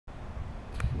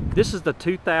This is the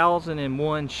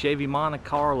 2001 Chevy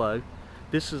Montecarlo.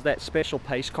 This is that special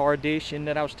pace car edition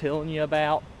that I was telling you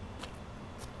about.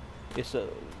 It's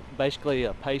basically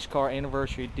a pace car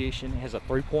anniversary edition. It has a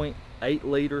 3.8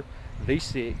 liter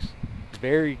V6.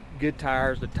 Very good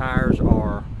tires. The tires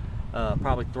are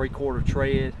probably 3/4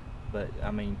 tread, but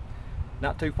I mean,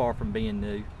 not too far from being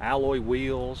new. Alloy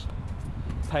wheels.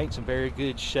 Paint's in very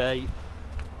good shape.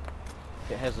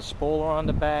 It has a spoiler on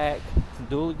the back,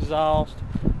 dual exhaust,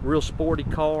 real sporty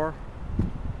car.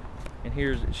 And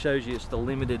here it shows you it's the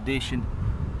limited edition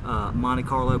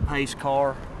Montecarlo pace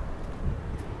car.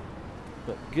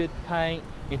 But good paint.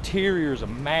 Interior is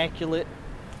immaculate.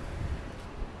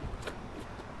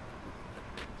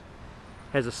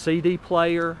 Has a CD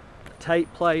player, a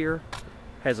tape player,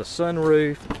 has a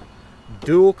sunroof,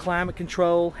 dual climate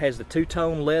control, has the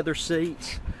two-tone leather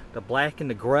seats, the black and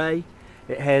the gray.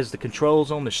 It has the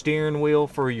controls on the steering wheel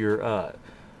for your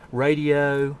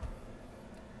radio.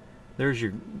 There's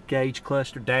your gauge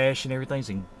cluster, dash, and everything's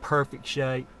in perfect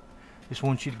shape. Just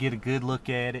want you to get a good look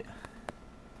at it.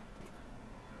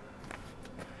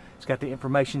 It's got the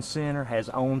information center, has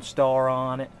OnStar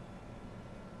on it.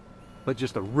 But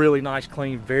just a really nice,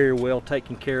 clean, very well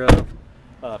taken care of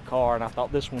car, and I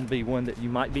thought this one would be one that you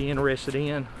might be interested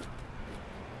in.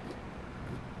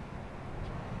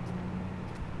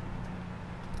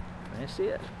 That's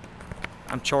it.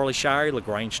 I'm Charlie Shirey,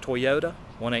 LaGrange Toyota,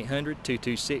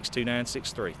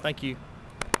 1-800-226-2963. Thank you.